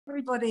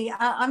everybody.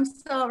 I'm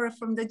Sarah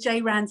from the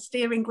JRAN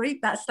steering group.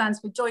 That stands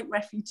for Joint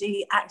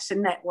Refugee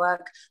Action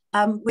Network.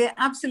 We're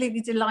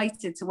absolutely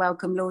delighted to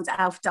welcome Lord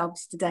Alf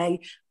Dubs today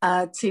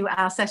to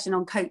our session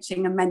on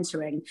coaching and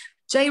mentoring.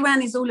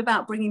 JRAN is all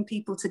about bringing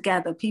people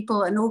together,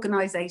 people and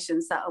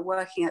organisations that are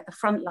working at the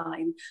front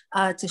line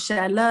to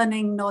share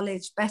learning,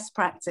 knowledge, best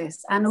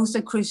practice, and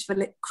also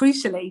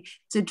crucially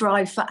to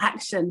drive for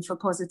action for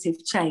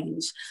positive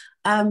change.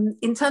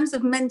 In terms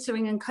of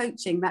mentoring and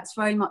coaching, that's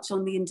very much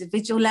on the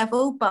individual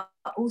level, but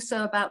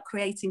also about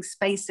creating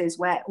spaces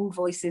where all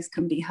voices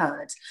can be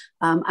heard.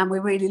 And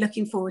we're really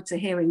looking forward to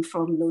hearing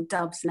from Lord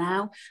Dubs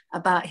now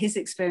about his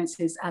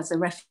experiences as a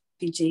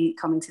refugee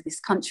coming to this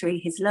country,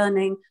 his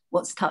learning,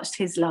 what's touched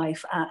his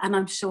life, and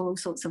I'm sure all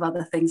sorts of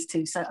other things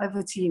too. So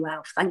over to you,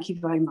 Alf. Thank you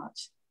very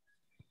much.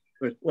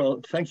 Good. Well,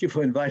 thank you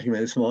for inviting me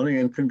this morning,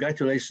 and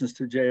congratulations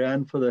to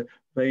JRAN for the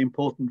very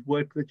important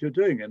work that you're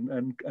doing,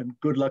 and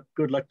good luck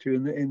to you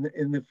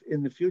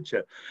in the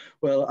future.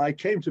 Well, I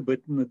came to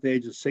Britain at the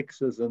age of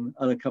 6 as an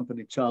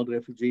unaccompanied child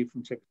refugee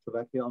from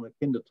Czechoslovakia on a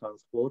kinder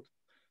transport,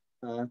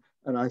 and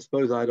I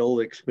suppose I had all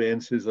the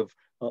experiences of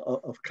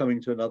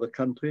coming to another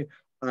country.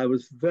 I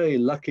was very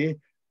lucky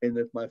in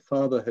that my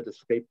father had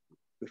escaped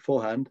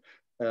beforehand.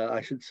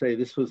 I should say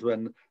this was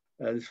when.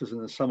 This was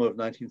in the summer of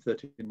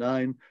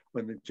 1939,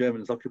 when the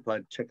Germans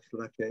occupied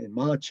Czechoslovakia in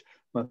March.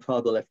 My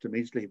father left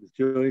immediately. He was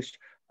Jewish,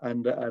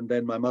 and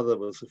then my mother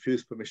was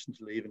refused permission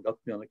to leave and got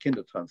me on a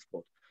kinder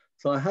transport.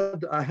 So I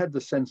had the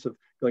sense of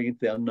going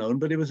into the unknown,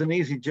 but it was an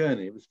easy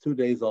journey. It was 2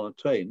 days on a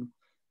train,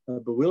 a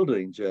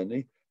bewildering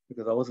journey,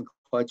 because I wasn't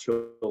quite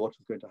sure what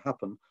was going to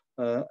happen.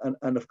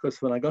 And of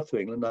course, when I got to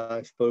England,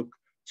 I spoke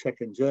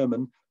Czech and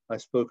German. I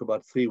spoke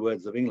about 3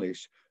 words of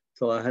English.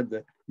 So I had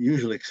the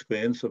usual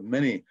experience of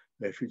many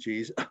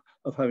refugees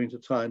of having to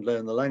try and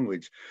learn the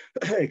language,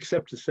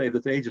 except to say that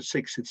at the age of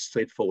 6, it's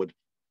straightforward.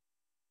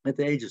 At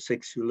the age of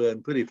 6, you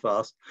learn pretty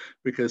fast,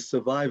 because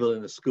survival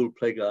in a school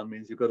playground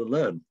means you've got to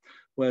learn.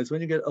 Whereas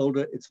when you get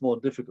older, it's more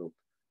difficult.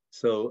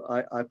 So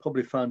I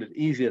probably found it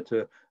easier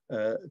to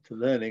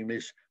learn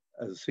English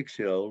as a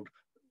 6-year-old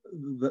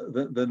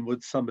than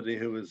would somebody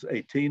who was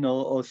 18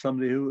 or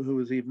somebody who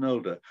was even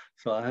older.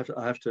 So I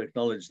have to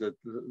acknowledge that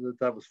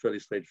that was fairly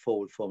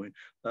straightforward for me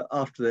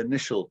after the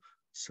initial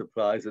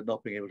surprise at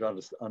not being able to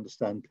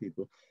understand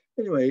people.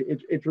 Anyway,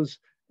 it was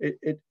a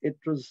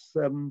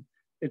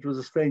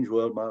strange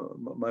world.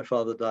 My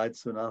father died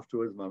soon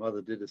afterwards. My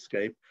mother did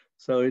escape.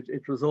 So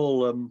it was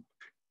all a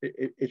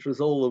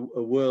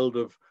world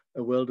of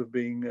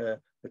being a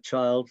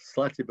child,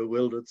 slightly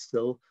bewildered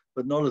still,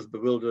 but not as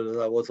bewildered as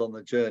I was on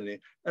the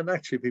journey. And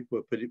actually,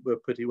 people were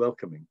pretty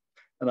welcoming.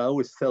 And I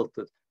always felt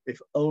that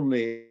if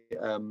only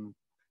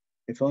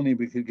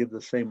we could give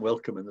the same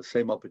welcome and the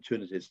same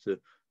opportunities to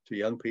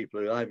young people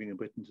arriving in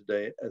Britain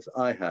today as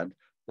I had,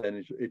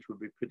 then it would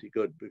be pretty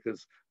good,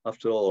 because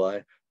after all,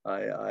 I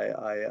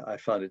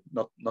found it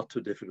not too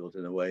difficult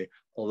in a way,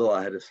 although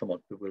I had a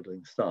somewhat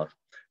bewildering start,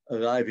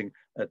 arriving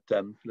at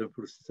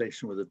Liverpool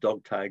Station with a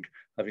dog tag,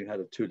 having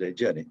had a 2-day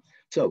journey.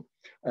 So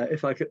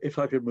if I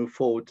could move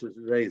forward to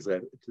today's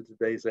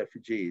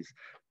refugees,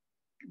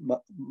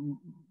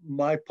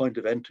 my point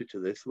of entry to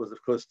this was,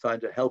 of course,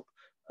 trying to help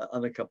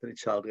unaccompanied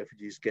child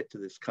refugees get to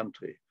this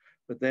country.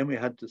 But then we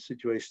had the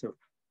situation of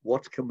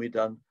what can be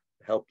done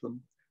to help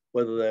them,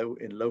 whether they're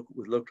with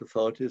local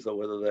authorities or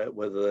whether they're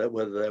with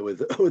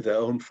their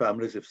own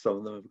families, if some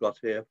of them have got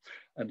here,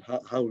 and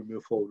how we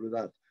move forward with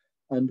that.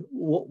 And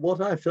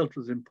what I felt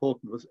was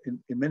important was,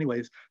 in many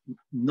ways,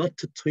 not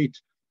to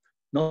treat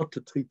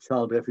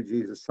child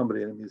refugees as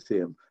somebody in a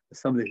museum,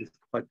 as somebody who's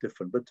quite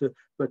different, but to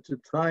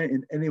try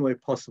in any way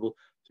possible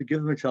to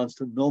give them a chance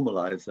to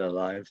normalize their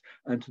lives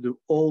and to do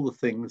all the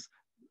things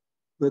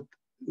that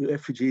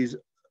refugees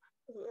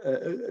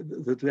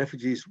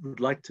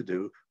would like to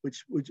do,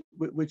 which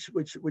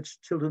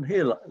children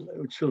here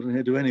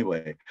do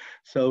anyway.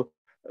 So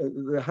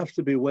there have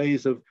to be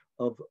ways of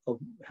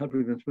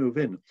helping them to move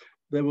in.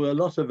 There were a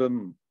lot of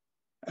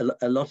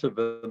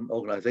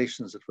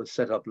organizations that were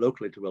set up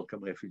locally to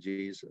welcome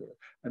refugees,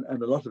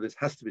 and a lot of this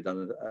has to be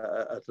done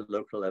at a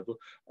local level.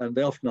 And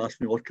they often ask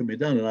me, what can be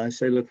done? And I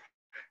say, look,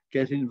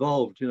 get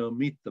involved,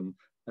 meet them,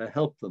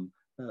 help them,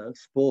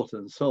 sport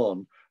and so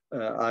on.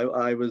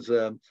 I was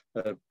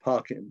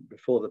parking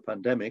before the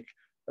pandemic.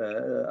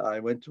 I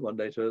went one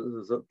day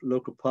to a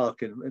local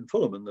park in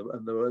Fulham, and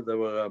there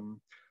were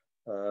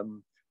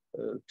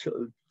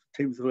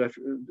teams of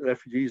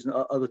refugees and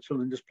other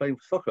children just playing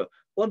soccer.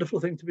 Wonderful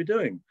thing to be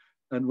doing.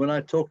 And when I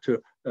talked to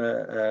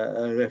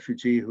a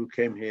refugee who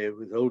came here, who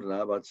was older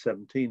now, about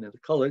 17, at a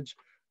college,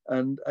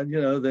 and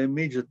the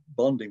immediate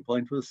bonding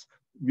point was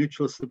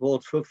mutual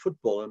support for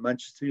football and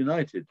Manchester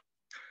United.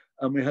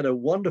 And we had a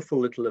wonderful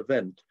little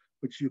event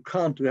which you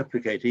can't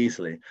replicate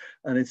easily.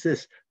 And it's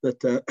this, that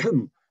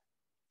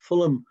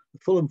Fulham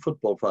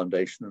Football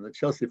Foundation and the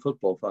Chelsea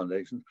Football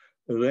Foundation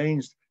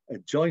arranged a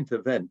joint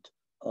event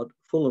at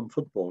Fulham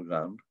Football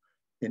Ground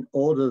in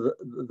order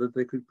that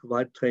they could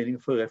provide training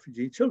for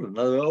refugee children.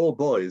 Now, they're all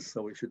boys,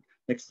 so we should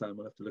Next time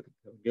we'll have to look at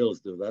how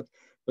girls do that.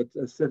 But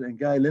Sid and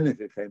Guy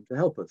Lineker came to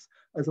help us.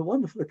 It was a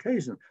wonderful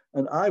occasion.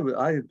 And I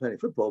didn't play any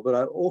football, but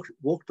I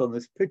walked on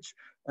this pitch.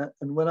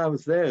 And when I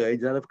was their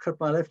age, I'd have cut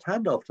my left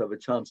hand off to have a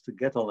chance to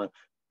get on a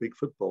big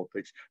football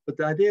pitch. But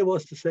the idea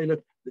was to say,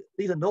 look,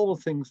 these are normal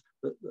things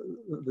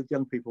that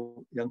young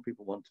people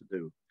want to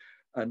do.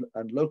 And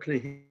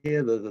locally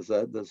here, there's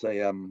a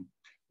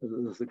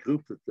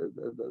group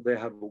that they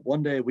have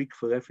 1 day a week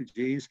for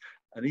refugees,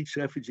 and each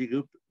refugee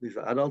group, these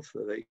are adults,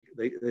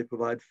 they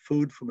provide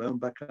food from their own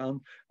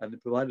background, and they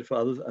provide it for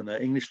others, and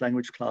their English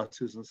language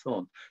classes and so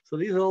on. So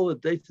these are all the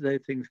day-to-day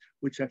things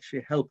which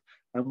actually help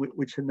and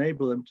which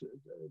enable them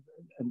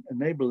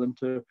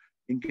to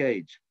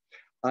engage.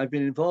 I've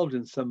been involved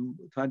in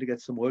trying to get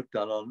some work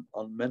done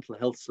on mental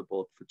health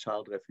support for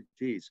child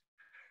refugees.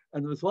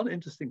 And there was one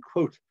interesting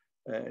quote,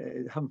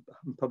 I haven't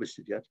published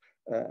it yet,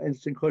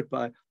 interesting quote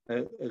by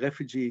a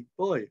refugee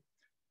boy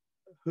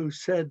who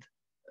said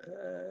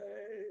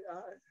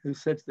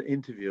to the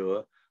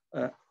interviewer,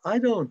 I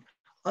don't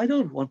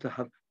want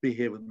to be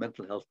here with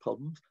mental health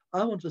problems.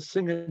 I want to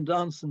sing and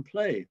dance and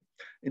play.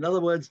 In other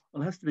words,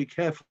 one has to be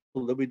careful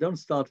that we don't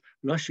start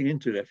rushing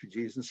into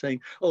refugees and saying,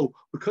 oh,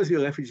 because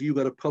you're a refugee, you've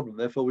got a problem,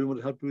 therefore we want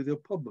to help you with your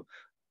problem.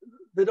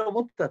 They don't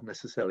want that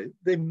necessarily.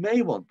 They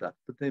may want that,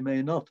 but they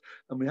may not.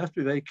 And we have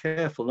to be very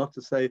careful not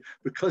to say,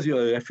 because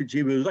you're a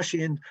refugee, we're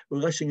rushing in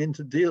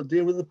to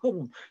deal with the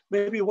problem.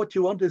 Maybe what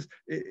you want is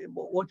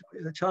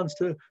a chance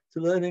to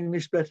learn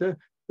English better,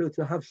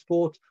 to have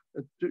sport,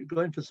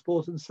 going for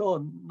sport and so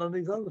on, none of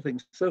these other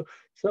things. So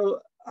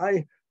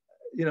I,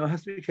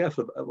 has to be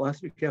careful. One has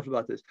to be careful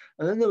about this.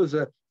 And then there was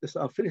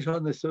I'll finish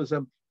on this. There's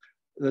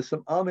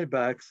some army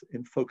barracks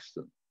in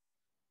Folkestone,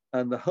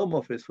 and the Home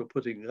Office were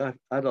putting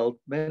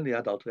mainly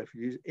adult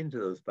refugees into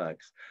those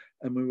barracks.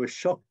 And we were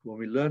shocked when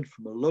we learned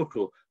from a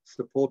local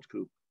support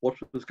group what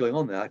was going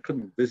on there. I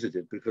couldn't visit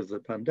it because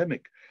of the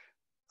pandemic.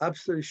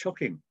 Absolutely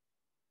shocking.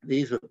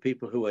 These were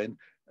people who were in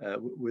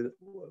with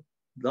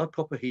not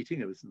proper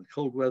heating. It was in the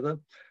cold weather,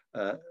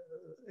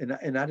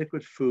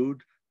 inadequate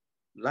food,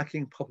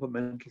 lacking proper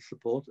mental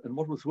support. And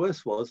what was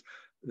worse was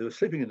they were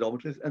sleeping in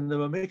dormitories and they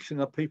were mixing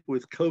up people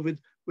with COVID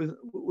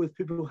with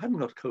people who hadn't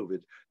got COVID.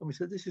 And we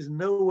said, this is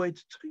no way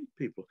to treat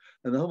people.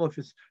 And the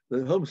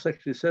Home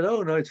Secretary said,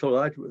 oh, no, it's all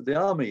right. The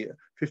army,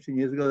 15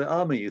 years ago, the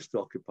army used to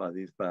occupy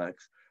these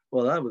barracks.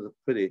 Well, that was a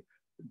pretty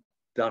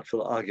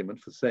doubtful argument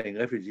for saying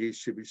refugees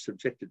should be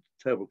subjected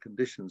to terrible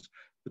conditions,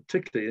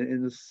 particularly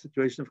in the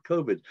situation of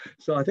COVID.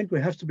 So I think we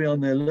have to be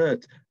on the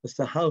alert as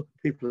to how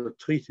people are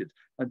treated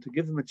and to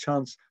give them a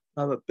chance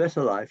to have a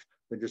better life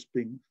than just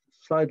being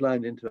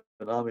sidelined into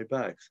an army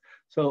barracks.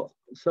 So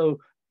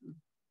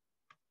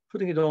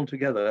putting it all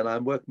together, and I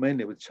work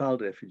mainly with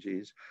child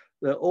refugees,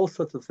 there are all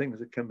sorts of things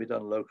that can be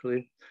done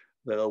locally.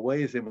 There are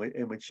ways in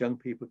which young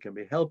people can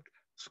be helped.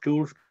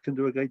 Schools can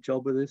do a great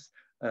job with this.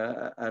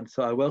 And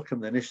so I welcome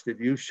the initiative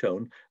you've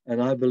shown,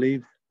 and I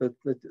believe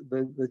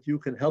that you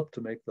can help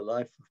to make the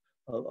life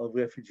of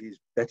refugees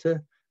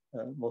better,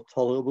 more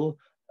tolerable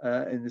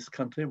in this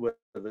country where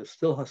there's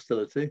still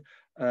hostility,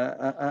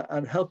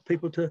 and help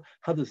people to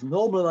have as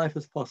normal a life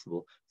as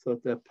possible so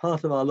that they're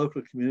part of our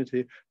local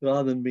community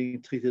rather than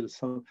being treated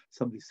as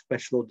somebody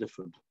special or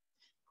different.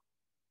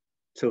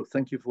 So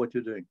thank you for what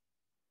you're doing.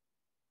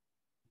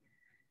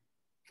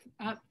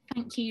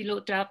 Thank you,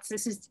 Lord Dubs.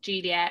 This is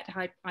Juliet.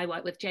 I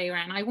work with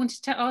JRAN. I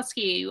wanted to ask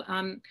you,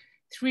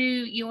 through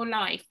your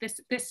life,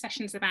 this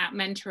session's about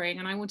mentoring,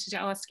 and I wanted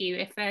to ask you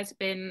if there's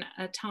been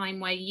a time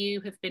where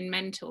you have been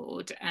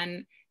mentored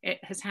and it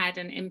has had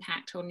an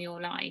impact on your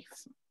life.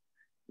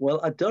 Well,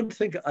 I don't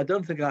think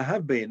I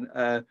have been.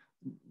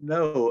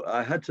 No,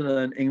 I had to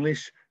learn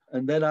English,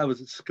 and then I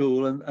was at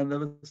school, and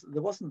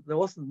there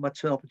wasn't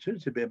much an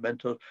opportunity to be a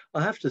mentor.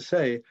 I have to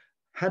say,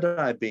 had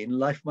I been,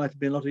 life might have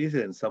been a lot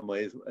easier in some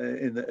ways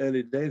in the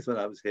early days when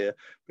I was here,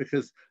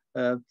 because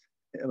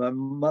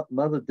my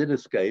mother did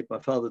escape. My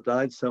father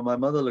died, so my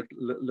mother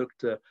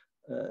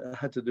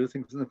had to do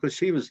things. And of course,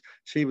 she was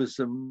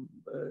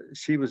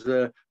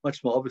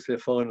much more obviously a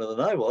foreigner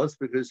than I was,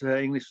 because her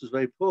English was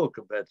very poor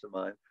compared to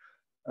mine.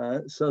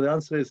 So the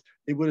answer is,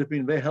 it would have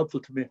been very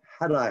helpful to me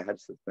had I had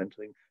such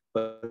mentoring,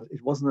 but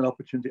it wasn't an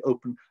opportunity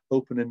open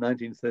in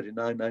 1939,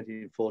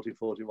 1940,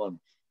 41.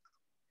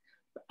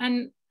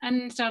 And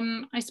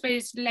I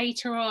suppose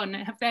later on,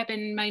 have there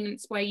been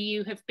moments where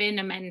you have been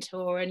a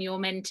mentor and your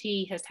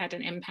mentee has had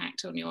an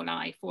impact on your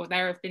life, or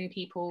there have been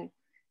people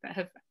that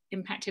have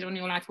impacted on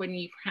your life when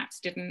you perhaps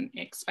didn't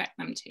expect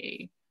them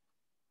to?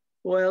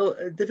 Well,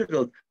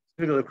 difficult.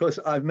 Of course,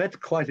 I've met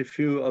quite a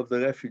few of the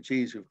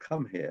refugees who've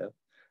come here,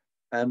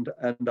 and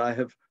I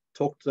have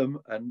talked to them.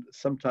 And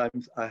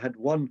sometimes I had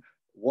one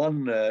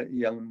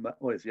young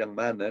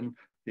man then,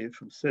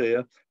 from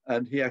Syria,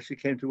 and he actually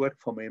came to work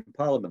for me in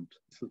Parliament.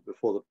 This was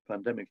before the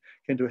pandemic.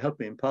 Came to help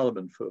me in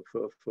Parliament for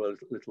a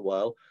little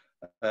while,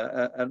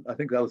 and I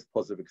think that was a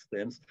positive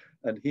experience.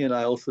 And he and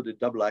I also did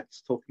double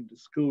acts talking to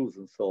schools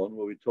and so on,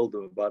 where we told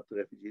them about the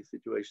refugee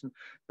situation.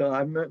 So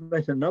I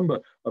met a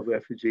number of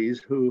refugees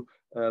who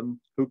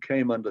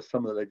came under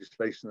some of the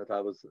legislation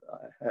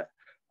that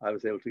I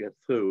was able to get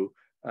through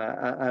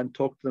and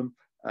talk to them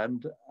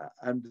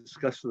and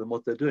discuss with them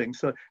what they're doing.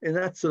 So in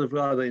that sort of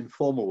rather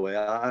informal way,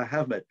 I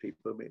have met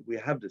people, we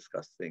have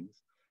discussed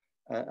things,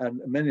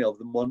 and many of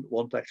them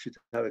want actually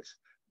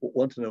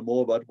want to know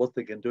more about what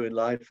they can do in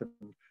life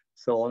and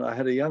so on. I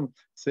had a young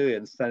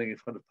Syrian standing in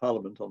front of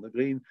Parliament on the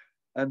Green,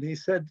 and he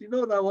said, "You know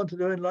what I want to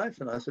do in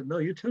life?" And I said, "No,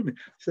 you tell me." He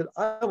said,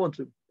 I want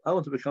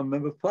to become a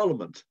member of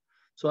Parliament."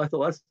 So I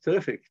thought, that's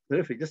terrific,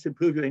 terrific. Just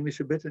improve your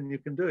English a bit and you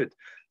can do it.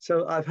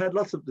 So I've had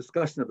lots of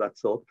discussion of that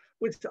sort,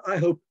 which I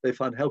hope they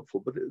find helpful,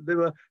 but they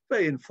were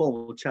very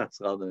informal chats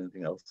rather than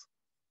anything else.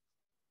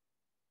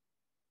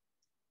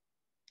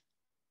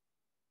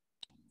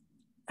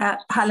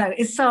 Hello,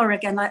 it's Sarah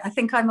again. I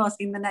think I'm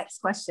asking the next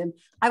question.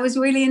 I was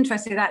really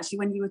interested actually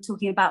when you were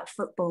talking about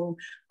football,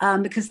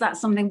 because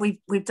that's something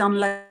we've done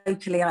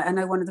locally. I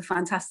know one of the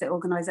fantastic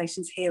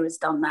organisations here has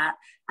done that,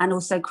 and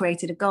also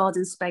created a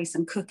garden space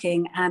and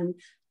cooking. And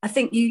I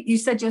think you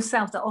said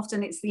yourself that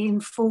often it's the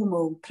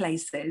informal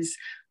places,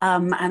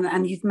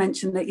 and you've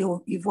mentioned that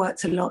you've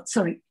worked a lot.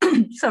 Sorry,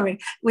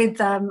 with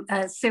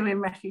Syrian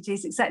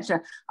refugees,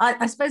 etc.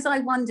 I suppose I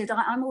wondered.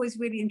 I'm always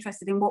really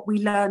interested in what we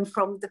learn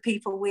from the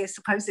people we're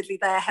supposedly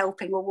there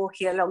helping or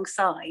walking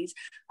alongside.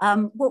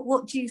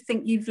 What do you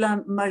think you've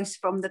learned most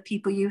from the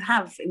people you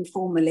have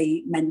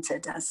informally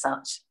mentored as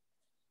such?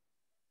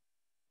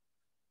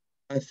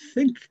 I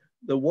think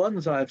the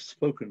ones I've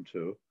spoken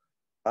to,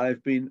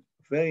 I've been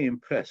very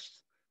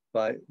impressed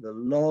by the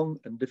long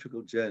and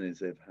difficult journeys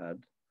they've had,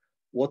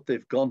 what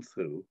they've gone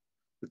through,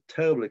 the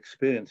terrible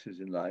experiences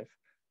in life,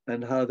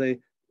 and how they're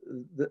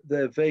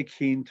very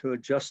keen to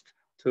adjust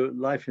to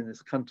life in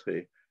this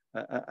country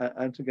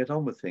and to get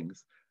on with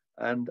things.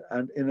 And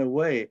in a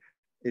way,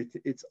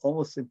 it's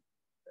almost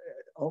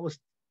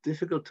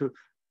difficult to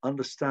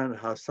understand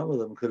how some of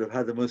them could have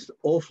had the most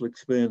awful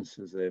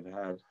experiences they've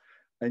had,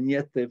 and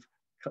yet they've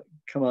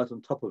come out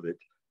on top of it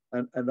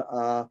and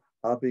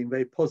are being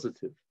very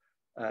positive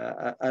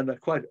and are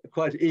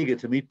quite eager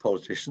to meet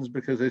politicians,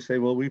 because they say,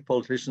 well, we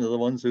politicians are the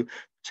ones who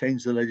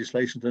change the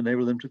legislation to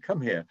enable them to come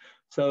here.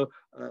 So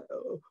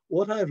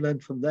what I've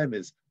learned from them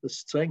is the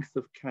strength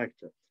of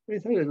character. Let me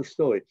tell you a little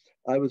story.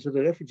 I was at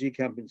a refugee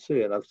camp in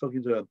Syria, and I was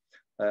talking to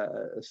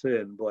a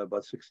Syrian boy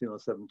about 16 or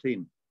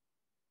 17,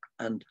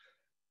 and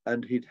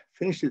he'd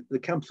finished it. The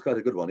camp's quite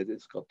a good one.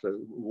 It's got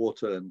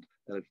water and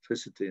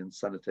electricity and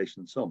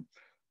sanitation and so on,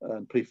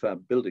 and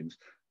prefab buildings,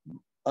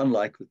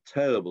 unlike the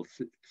terrible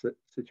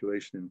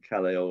situation in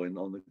Calais or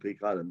on the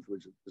Greek islands,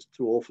 which is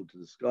too awful to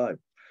describe.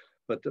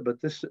 But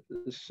this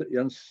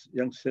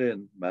young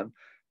Syrian man,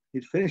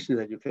 he'd finished his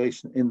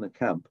education in the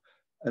camp,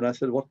 and I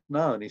said, "What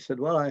now?" And he said,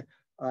 "Well, I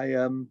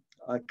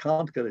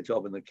can't get a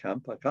job in the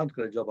camp. I can't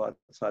get a job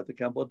outside the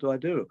camp. What do I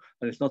do?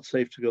 And it's not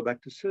safe to go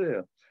back to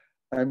Syria."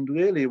 And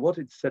really, what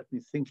it set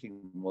me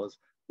thinking was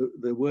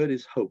the word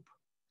is hope.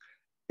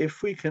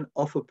 If we can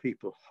offer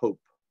people hope,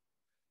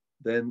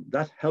 then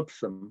that helps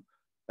them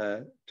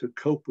to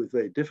cope with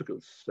very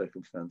difficult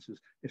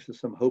circumstances if there's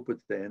some hope at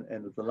the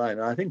end of the line.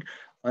 And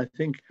I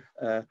think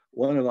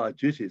one of our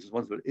duties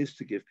is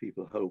to give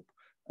people hope.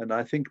 And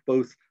I think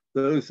both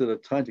those that are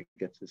trying to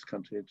get to this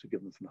country to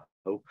give them some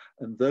hope,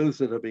 and those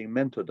that are being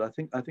mentored, I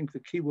think the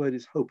key word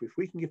is hope. If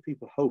we can give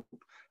people hope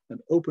and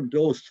open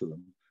doors to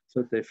them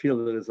so that they feel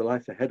that there's a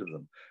life ahead of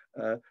them.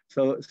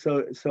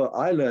 So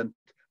I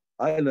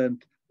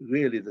learned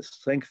really the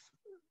strength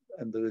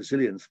and the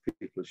resilience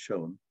people have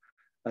shown.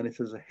 And if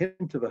there's a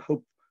hint of a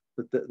hope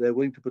that they're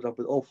willing to put up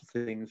with awful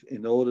things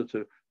in order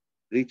to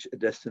reach a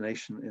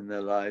destination in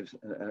their lives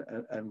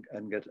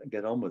and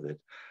get on with it.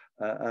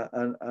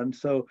 And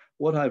so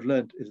what I've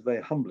learned is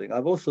very humbling.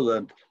 I've also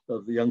learned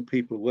of the young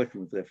people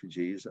working with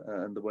refugees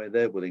and the way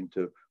they're willing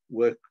to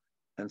work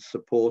and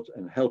support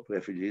and help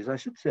refugees. I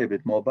should say a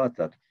bit more about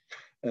that.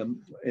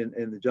 In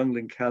the jungle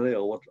in Calais,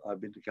 or what I've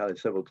been to Calais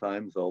several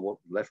times, or what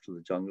left of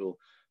the jungle,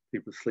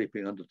 people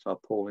sleeping under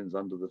tarpaulins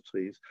under the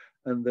trees,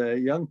 and they're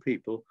young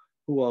people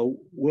who are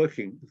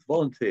working as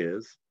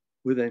volunteers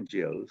with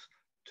NGOs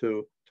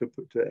to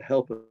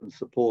help and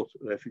support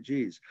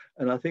refugees.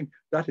 And I think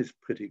that is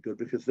pretty good,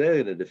 because they're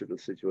in a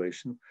difficult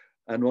situation,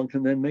 and one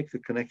can then make the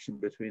connection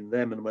between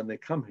them and when they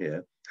come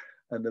here.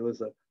 And there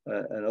was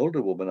an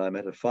older woman I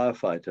met, a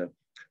firefighter,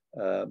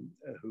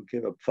 who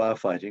gave up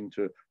firefighting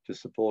to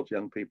support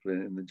young people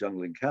in the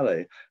jungle in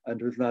Calais, and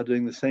who's now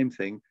doing the same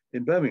thing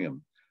in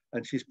Birmingham.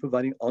 And she's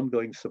providing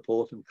ongoing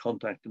support and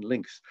contact and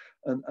links.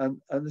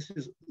 And this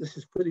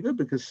is pretty good,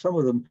 because some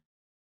of them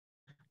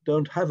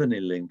don't have any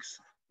links,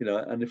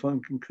 and if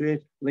one can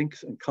create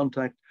links and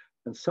contact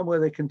and somewhere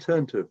they can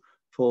turn to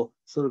for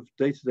sort of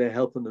day-to-day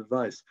help and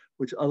advice,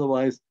 which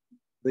otherwise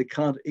they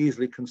can't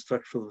easily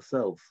construct for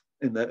themselves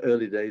in their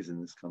early days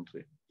in this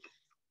country.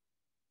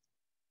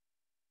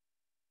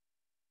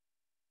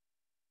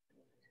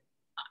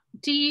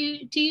 Do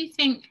you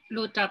think,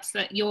 Lord Dubs,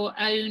 that your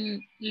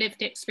own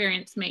lived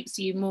experience makes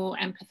you more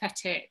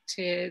empathetic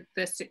to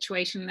the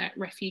situation that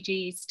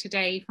refugees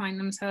today find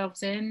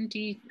themselves in? Do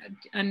you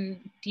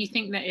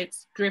think that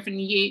it's driven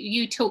you?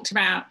 You talked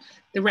about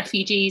the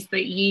refugees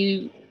that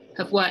you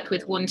have worked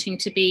with wanting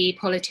to be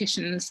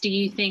politicians. Do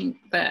you think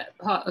that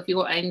part of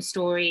your own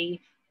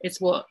story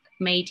is what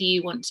made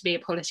you want to be a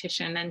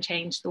politician and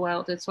change the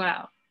world as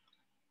well?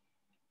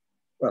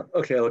 Well,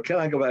 okay, well, can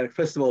I go back?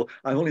 First of all,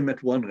 I've only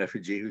met one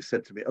refugee who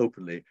said to me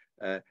openly,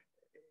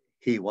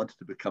 he wanted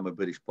to become a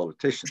British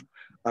politician.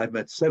 I've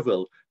met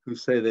several who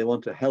say they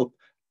want to help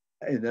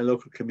in their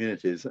local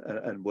communities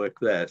and work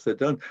there. So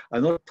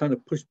I'm not trying to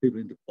push people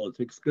into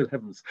politics, good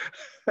heavens.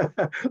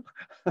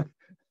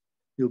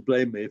 You'll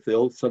blame me if they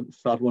all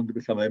start wanting to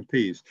become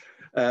MPs.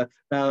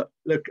 Now,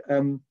 look,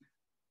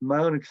 my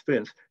own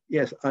experience,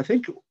 yes, I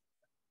think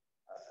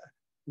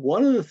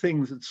one of the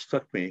things that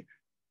struck me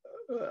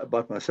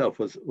about myself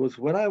was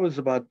when I was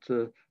about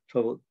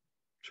 12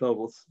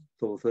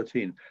 or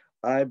 13,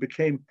 I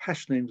became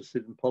passionately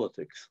interested in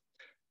politics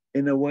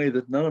in a way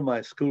that none of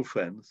my school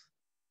friends,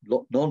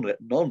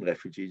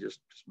 non-refugee, just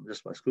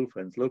my school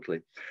friends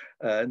locally,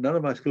 none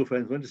of my school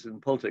friends were interested in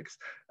politics.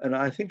 And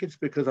I think it's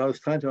because I was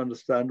trying to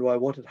understand why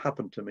what had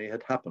happened to me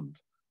had happened.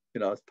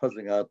 You know, I was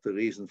puzzling out the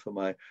reason for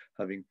my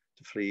having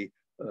to flee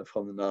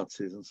from the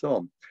Nazis and so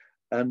on.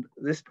 And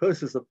this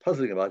process of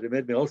puzzling about it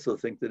made me also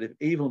think that if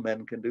evil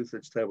men can do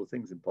such terrible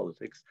things in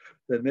politics,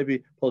 then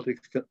maybe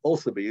politics can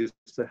also be used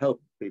to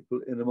help people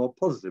in a more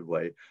positive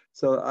way.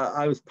 So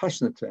I was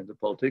passionate to enter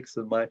politics,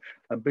 and my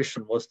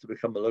ambition was to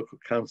become a local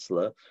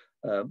councillor,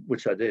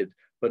 which I did.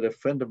 But a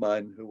friend of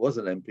mine who was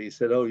an MP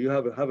said, "Oh, you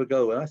have a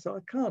go." And I said,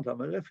 "I can't,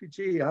 I'm a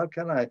refugee. How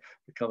can I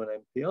become an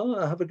MP?"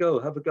 "Oh, have a go,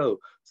 have a go."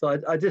 So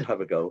I did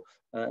have a go,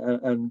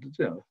 and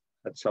you know,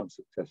 had some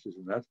successes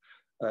in that.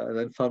 And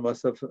then found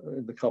myself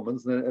in the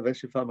Commons, and then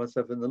eventually found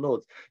myself in the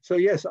Lords. So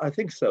yes, I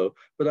think so.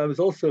 But I was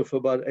also for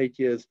about 8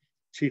 years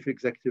chief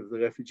executive of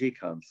the Refugee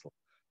Council.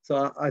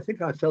 So I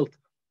think I felt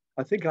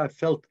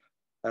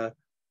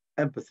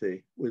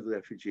empathy with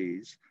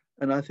refugees,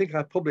 and I think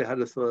I probably had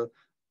a sort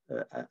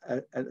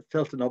of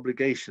felt an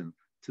obligation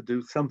to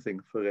do something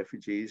for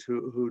refugees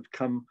who'd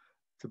come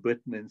to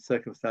Britain in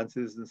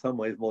circumstances in some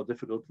ways more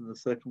difficult than the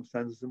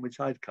circumstances in which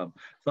I'd come.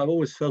 So I've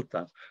always felt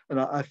that, and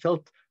I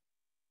felt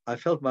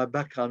my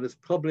background has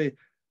probably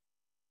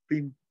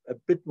been a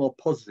bit more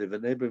positive,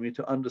 enabling me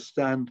to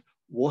understand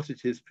what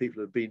it is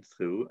people have been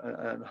through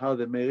and how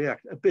they may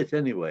react, a bit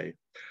anyway.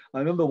 I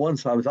remember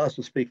once I was asked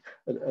to speak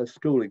at a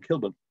school in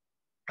Kilburn,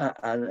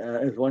 and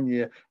it was 1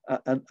 year,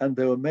 and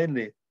there were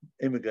mainly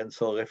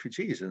immigrants or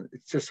refugees, and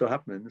it just so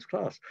happened in this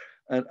class.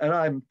 And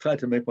I'm trying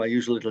to make my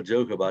usual little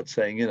joke about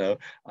saying, you know,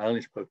 I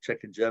only spoke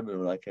Czech and German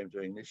when I came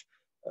to English,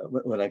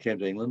 when I came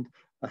to England.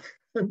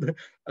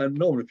 And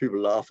normally people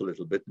laugh a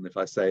little bit, and if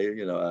I say,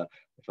 you know,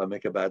 if I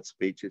make a bad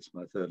speech, it's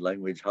my third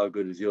language. How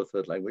good is your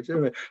third language?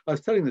 Anyway, I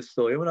was telling this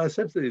story when I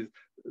said to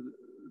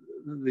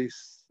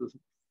these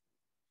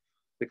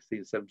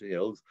 16,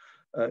 17-year-olds,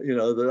 you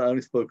know, that I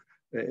only spoke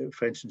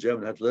French and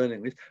German, had to learn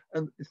English.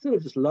 And instead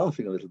of just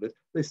laughing a little bit,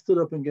 they stood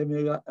up and gave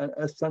me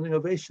a standing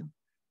ovation,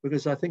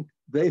 because I think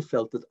they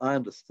felt that I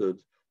understood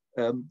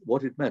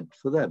what it meant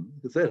for them,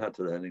 because they'd had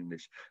to learn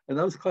English. And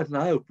that was quite an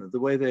eye-opener, the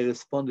way they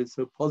responded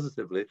so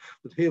positively,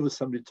 that here was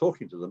somebody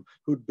talking to them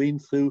who'd been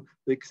through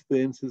the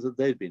experiences that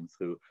they'd been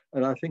through.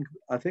 And I think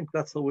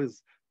that's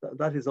always,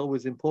 that is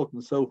always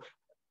important. So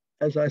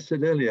as I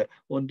said earlier,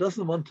 one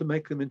doesn't want to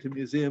make them into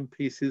museum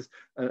pieces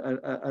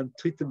and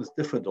treat them as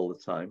different all the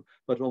time,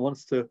 but one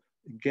wants to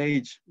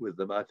engage with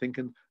them, I think,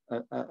 and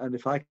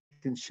if I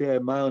can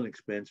share my own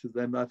experience with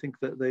them, I think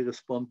that they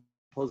respond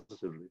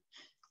positively.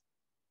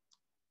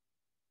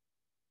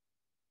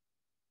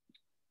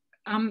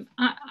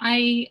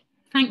 I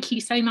thank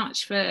you so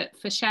much for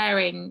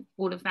sharing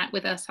all of that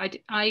with us.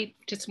 I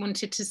just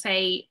wanted to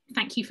say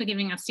thank you for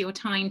giving us your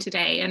time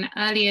today. And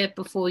earlier,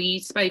 before you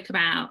spoke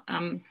about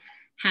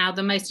how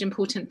the most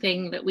important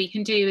thing that we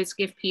can do is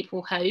give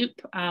people hope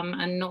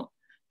and not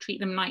treat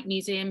them like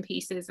museum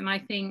pieces. And I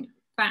think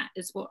that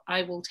is what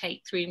I will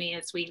take through me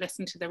as we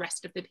listen to the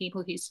rest of the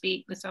people who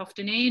speak this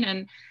afternoon,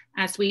 and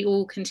as we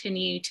all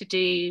continue to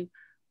do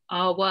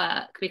our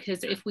work,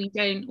 because if we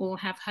don't all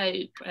have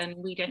hope and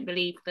we don't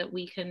believe that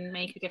we can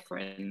make a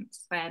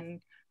difference,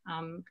 then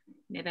you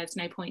know, there's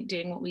no point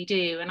doing what we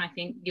do. And I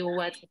think your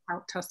words have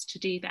helped us to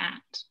do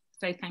that.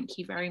 So thank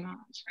you very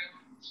much.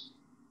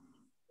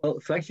 Well,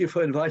 thank you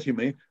for inviting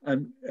me,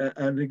 and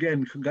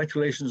again,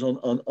 congratulations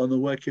on the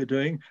work you're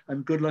doing,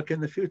 and good luck in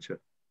the future.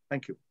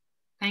 Thank you.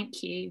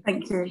 Thank you.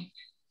 Thank you.